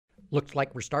Looks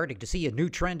like we're starting to see a new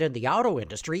trend in the auto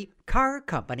industry, car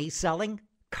companies selling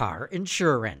car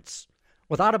insurance.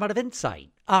 With Automotive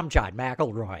Insight, I'm John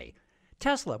McElroy.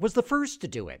 Tesla was the first to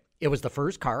do it. It was the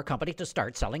first car company to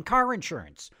start selling car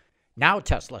insurance. Now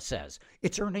Tesla says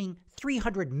it's earning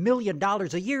 $300 million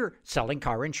a year selling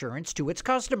car insurance to its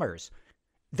customers.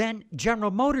 Then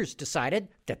General Motors decided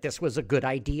that this was a good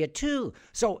idea too,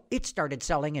 so it started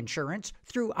selling insurance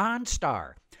through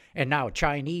OnStar. And now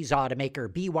Chinese automaker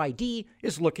BYD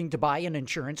is looking to buy an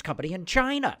insurance company in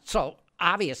China. So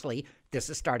obviously, this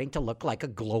is starting to look like a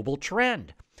global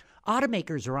trend.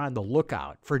 Automakers are on the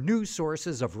lookout for new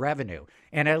sources of revenue,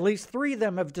 and at least 3 of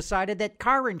them have decided that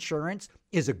car insurance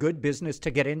is a good business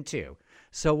to get into.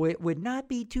 So it would not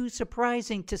be too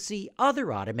surprising to see other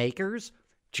automakers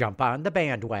jump on the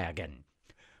bandwagon.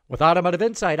 With Automotive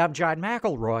Insight, I'm John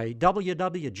McElroy,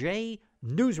 WWJ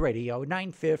News Radio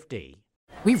 950.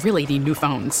 We really need new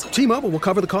phones. T-Mobile will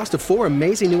cover the cost of 4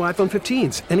 amazing new iPhone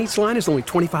 15s, and each line is only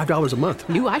 $25 a month.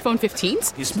 New iPhone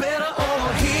 15s? It's better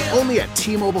over here. Only at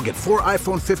T-Mobile, get 4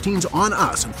 iPhone 15s on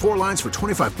us and 4 lines for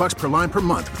 $25 per line per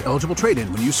month with eligible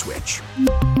trade-in when you switch.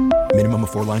 Minimum of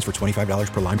 4 lines for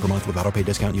 $25 per line per month with autopay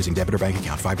discount using debit or bank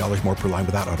account. $5 more per line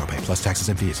without autopay, plus taxes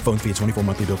and fees. Phone fee at 24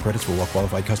 monthly bill credits for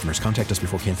well-qualified customers. Contact us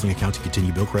before canceling account to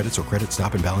continue bill credits or credit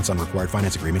stop and balance on required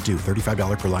finance agreement due.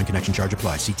 $35 per line connection charge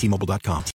applies. See T-Mobile.com.